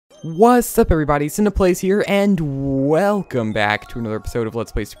What's up, everybody? Cynda Plays here, and welcome back to another episode of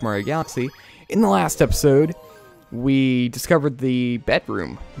Let's Play Super Mario Galaxy. In the last episode, we discovered the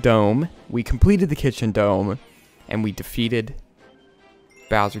bedroom dome, we completed the kitchen dome, and we defeated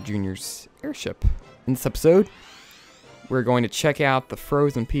Bowser Jr.'s airship. In this episode, we're going to check out the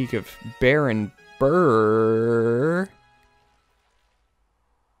frozen peak of Baron Burr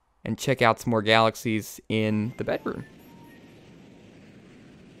and check out some more galaxies in the bedroom.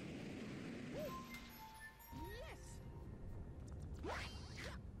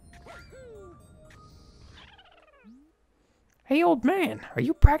 Hey, old man, are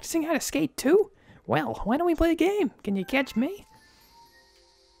you practicing how to skate too? Well, why don't we play a game? Can you catch me?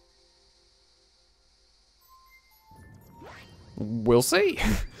 We'll see.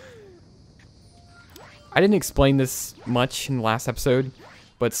 I didn't explain this much in the last episode,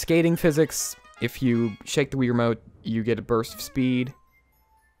 but skating physics, if you shake the Wii remote, you get a burst of speed.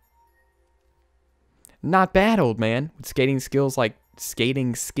 Not bad, old man. With skating skills like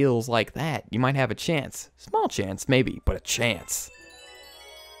that, you might have a chance. Small chance, maybe, but a chance.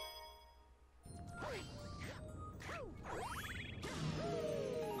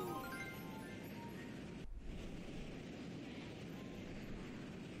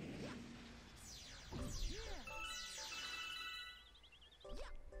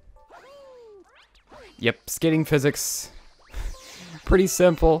 Yep, skating physics. Pretty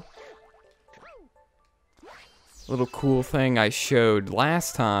simple. Little cool thing I showed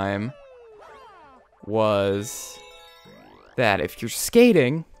last time was that if you're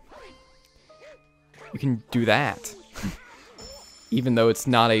skating, you can do that. Even though it's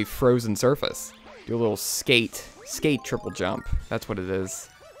not a frozen surface. Do a little skate triple jump. That's what it is.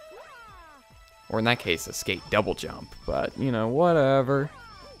 Or in that case, a skate double jump. But, you know, whatever.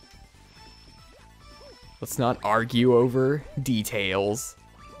 Let's not argue over details.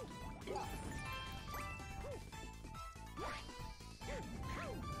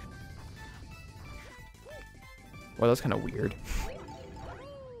 Well, that's kind of weird.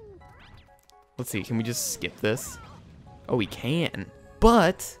 Let's see, can we just skip this? Oh, we can.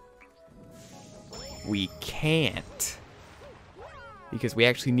 But we can't. Because we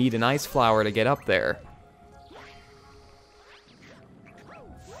actually need an ice flower to get up there.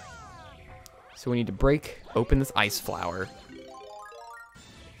 So we need to break open this ice flower.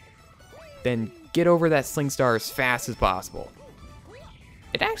 Then get over that sling star as fast as possible.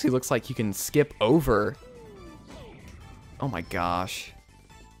 It actually looks like you can skip over. Oh my gosh.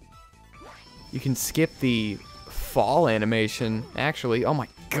 You can skip the fall animation, actually. Oh my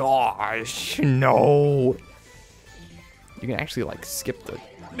gosh, no. You can actually, like, skip the...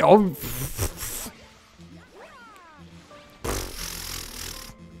 No.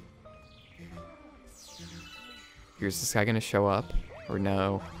 Here's this guy gonna show up? Or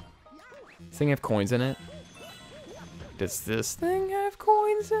no? Does this thing have coins in it? Does this thing have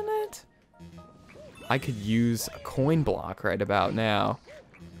coins in it? I could use a coin block right about now.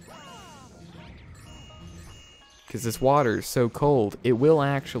 Because this water is so cold, it will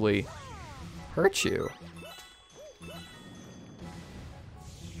actually hurt you.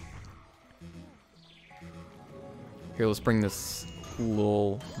 Here, let's bring this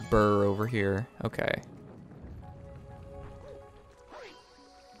little burr over here. Okay.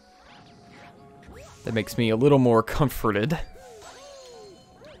 That makes me a little more comforted.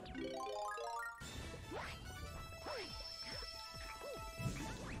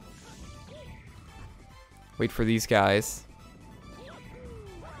 Wait for these guys.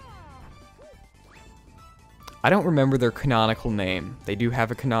 I don't remember their canonical name. They do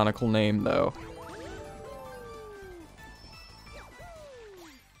have a canonical name, though.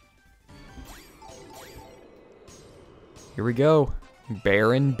 Here we go.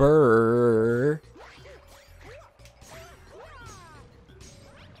 Baron Burr.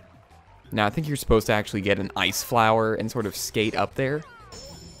 Now, I think you're supposed to actually get an ice flower and sort of skate up there.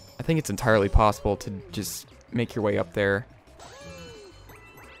 I think it's entirely possible to just make your way up there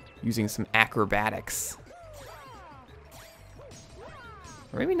using some acrobatics.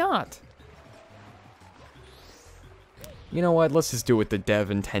 Or maybe not. You know what? Let's just do it the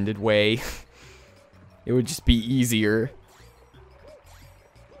dev intended way. It would just be easier.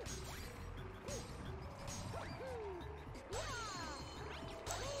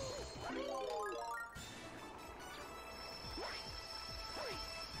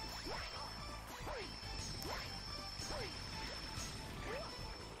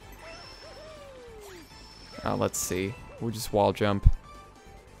 Let's see. We'll just wall jump.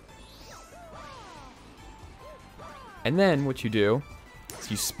 And then what you do is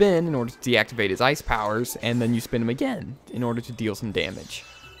you spin in order to deactivate his ice powers, and then you spin him again in order to deal some damage.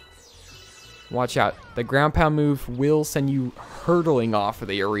 Watch out. The ground pound move will send you hurtling off of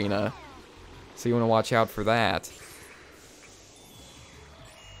the arena. So you want to watch out for that.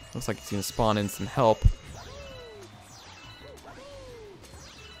 Looks like it's going to spawn in some help.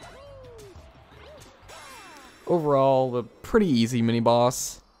 Overall, a pretty easy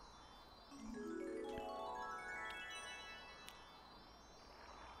mini-boss.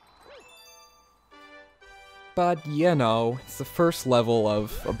 But, you know, it's the first level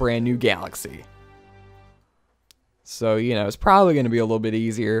of a brand new galaxy. So, you know, it's probably going to be a little bit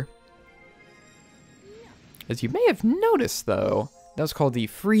easier. As you may have noticed, though, that was called the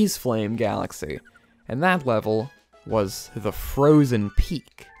Freezeflame Galaxy. And that level was the Frozen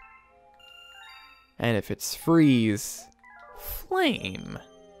Peak. And if it's freeze flame,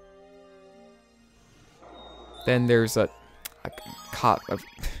 then there's a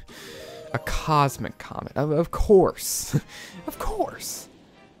cosmic comet. Of course. Of course.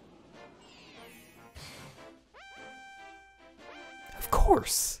 Of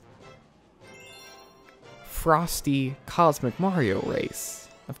course. Frosty Cosmic Mario Race.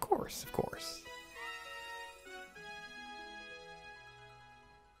 Of course, of course.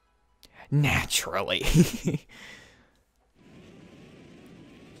 Naturally.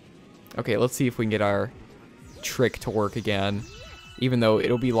 Okay, let's see if we can get our trick to work again. Even though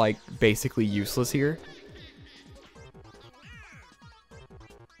it'll be, like, basically useless here.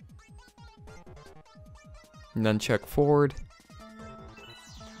 Nunchuck forward.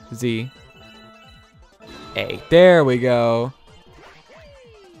 Z. A. There we go.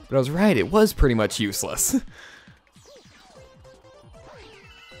 But I was right, it was pretty much useless.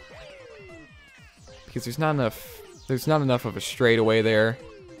 Because there's not enough of a straightaway there.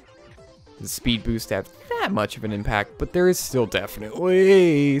 The speed boost to have that much of an impact, but there is still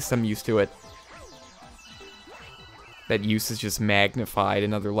definitely some use to it. That use is just magnified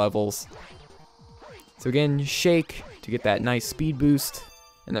in other levels. So again, shake to get that nice speed boost,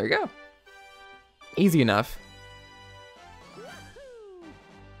 and there you go. Easy enough.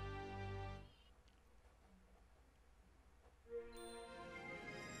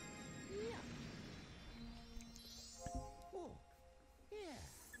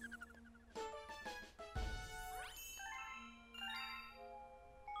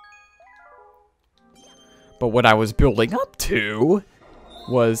 But what I was building up to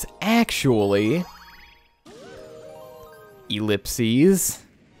was actually ellipses.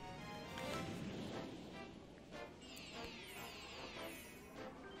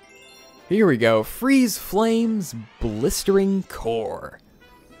 Here we go, Freezeflame's Blistering Core.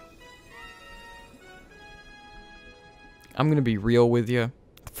 I'm gonna be real with you.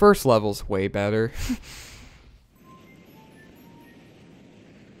 The first level's way better.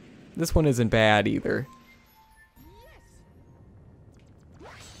 This one isn't bad either.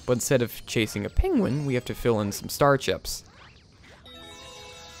 But instead of chasing a penguin, we have to fill in some star chips.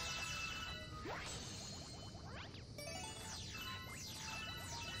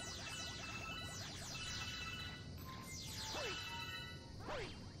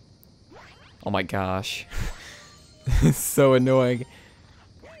 Oh my gosh. This is so annoying.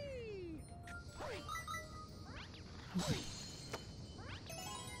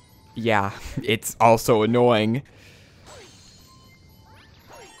 Yeah, it's also annoying.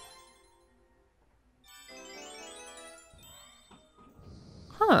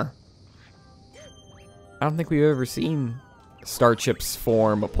 Huh. I don't think we've ever seen star chips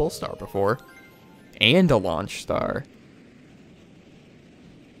form a pull star before. And a launch star.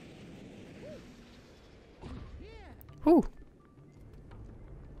 Whew.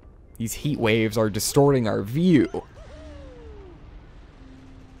 These heat waves are distorting our view.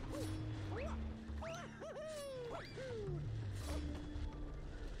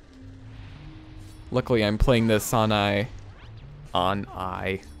 Luckily, I'm playing this on oh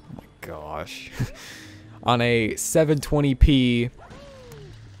my gosh, on a 720p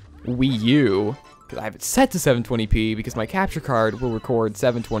Wii U, because I have it set to 720p because my capture card will record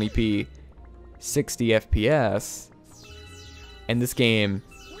 720p 60 FPS, and this game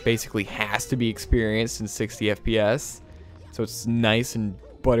basically has to be experienced in 60 FPS, so it's nice and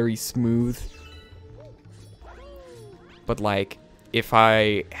buttery smooth. But like, if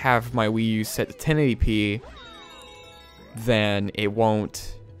I have my Wii U set to 1080p, then it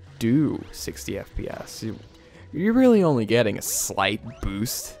won't do 60 FPS. You're really only getting a slight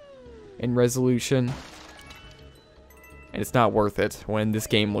boost in resolution, and it's not worth it when this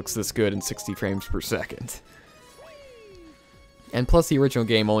game looks this good in 60 frames per second. And plus, the original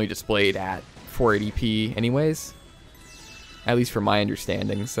game only displayed at 480p anyways, at least from my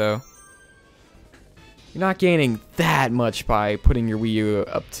understanding, so you're not gaining that much by putting your Wii U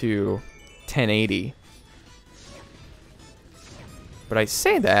up to 1080. But I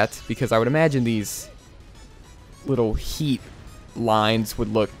say that because I would imagine these little heat lines would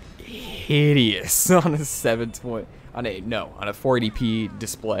look hideous on a 480p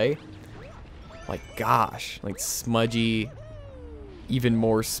display. Like, gosh, like smudgy, even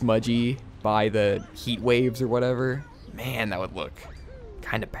more smudgy by the heat waves or whatever. Man, that would look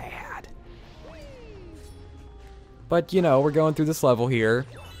kind of bad. But, you know, we're going through this level here.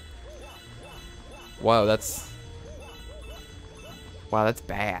 Wow, that's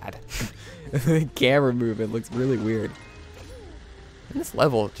bad. The camera movement looks really weird. And this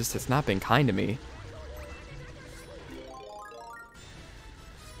level just has not been kind to me.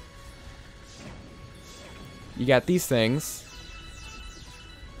 You got these things.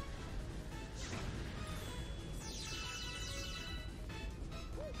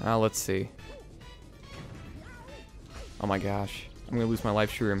 Let's see. Oh my gosh. I'm gonna lose my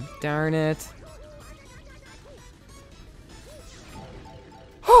life shroom. Darn it.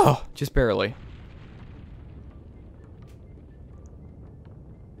 Oh, just barely.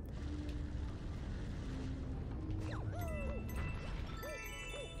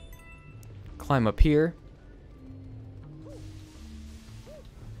 Climb up here.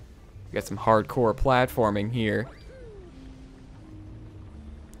 Got some hardcore platforming here.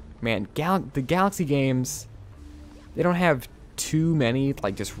 Man, the Galaxy games, they don't have too many,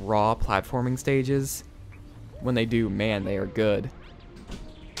 like, just raw platforming stages. When they do, man, they are good.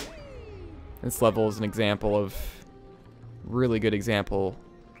 This level is an example of, really good example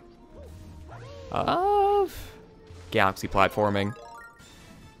of Galaxy platforming.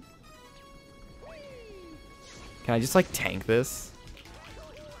 Can I just, like, tank this?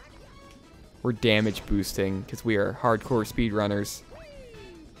 We're damage boosting because we are hardcore speedrunners.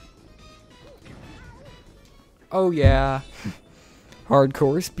 Oh yeah,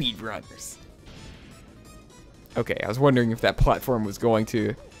 hardcore speedrunners. Okay, I was wondering if that platform was going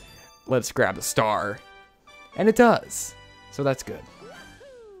to let us grab a star. And it does, so that's good.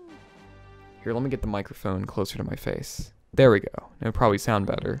 Here, let me get the microphone closer to my face. There we go. It'll probably sound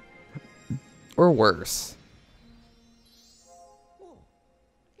better. Or worse.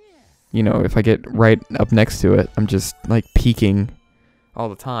 You know, if I get right up next to it, I'm just, like, peeking all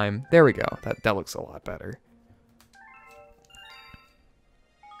the time. There we go. That looks a lot better.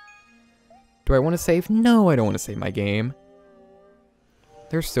 Do I want to save? No, I don't want to save my game.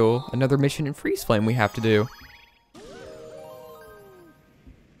 There's still another mission in Freezeflame we have to do.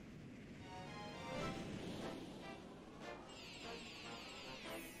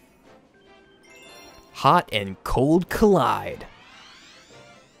 Hot and cold collide.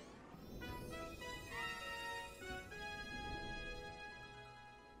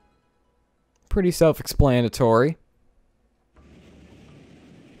 Pretty self-explanatory.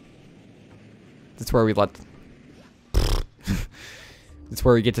 That's where we That's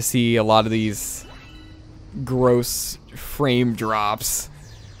where we get to see a lot of these gross frame drops.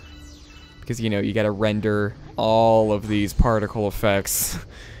 Because, you know, you gotta render all of these particle effects.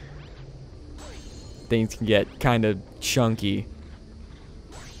 Things can get kind of chunky.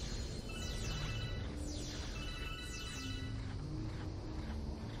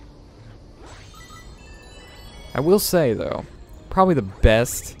 I will say, though, probably the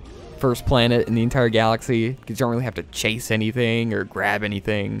best first planet in the entire galaxy, because you don't really have to chase anything or grab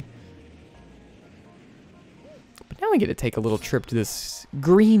anything. But now we get to take a little trip to this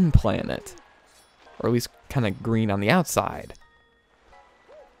green planet. Or at least kind of green on the outside.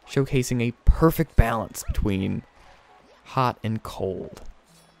 Showcasing a perfect balance between hot and cold.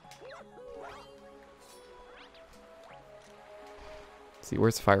 Let's see,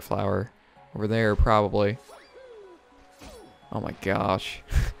 where's the fire flower? Over there, probably. Oh my gosh.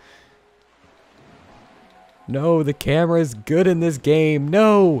 No, the camera is good in this game.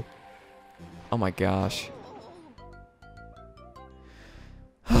 No! Oh my gosh.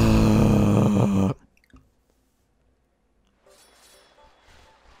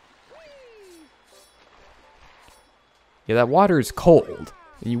 Yeah, that water is cold,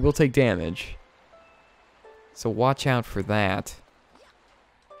 and you will take damage. So watch out for that.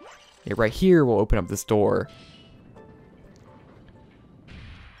 Yeah, right here we'll open up this door.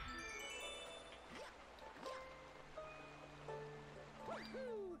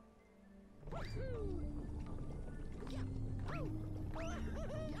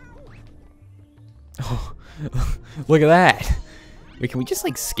 Oh, look at that. Wait, can we just,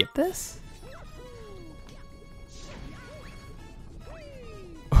 like, skip this?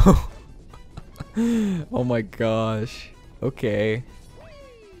 Oh my gosh. Okay.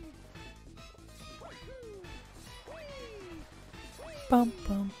 Bum,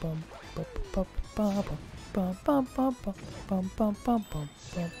 bum, bum.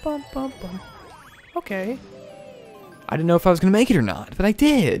 Okay. I didn't know if I was going to make it or not, but I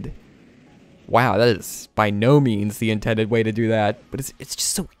did. Wow, that is by no means the intended way to do that, but it's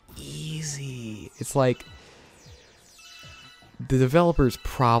just so easy. It's like the developers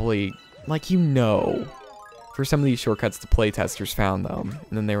probably, like, for some of these shortcuts, the playtesters found them,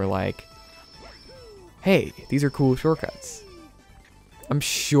 and then they were like, hey, these are cool shortcuts. I'm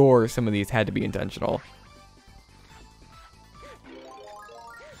sure some of these had to be intentional.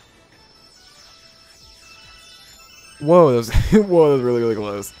 Whoa, that was, whoa, that was really, really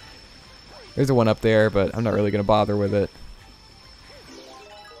close. There's a one up there, but I'm not really going to bother with it.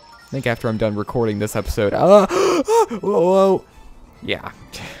 I think after I'm done recording this episode... whoa. Yeah.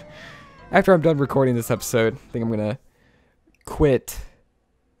 After I'm done recording this episode, I think I'm going to quit.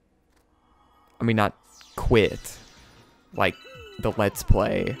 I mean, not quit. Like, the Let's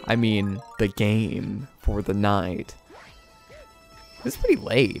Play. I mean, the game for the night. It's pretty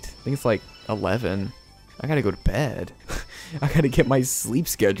late. I think it's like 11. I gotta go to bed. I gotta get my sleep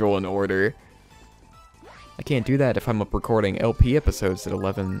schedule in order. I can't do that if I'm up recording LP episodes at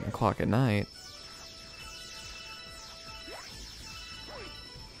 11 o'clock at night.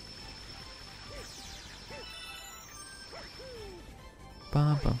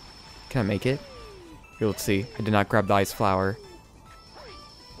 Can I make it? Here, let's see. I did not grab the ice flower.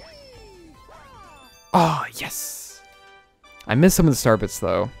 Oh, yes! I missed some of the star bits,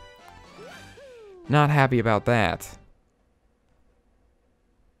 though. Not happy about that.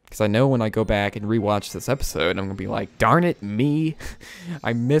 Because I know when I go back and rewatch this episode, I'm going to be like, darn it, me.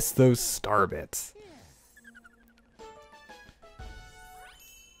 I missed those star bits.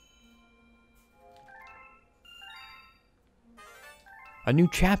 A new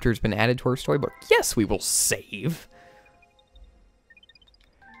chapter has been added to our storybook. Yes, we will save.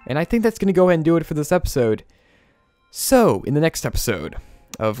 And I think that's going to go ahead and do it for this episode. So, in the next episode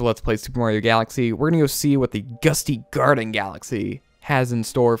of Let's Play Super Mario Galaxy, we're going to go see what the Gusty Garden Galaxy has in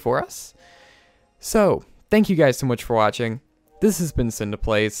store for us. So, thank you guys so much for watching. This has been Cynda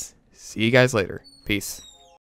Plays. See you guys later. Peace.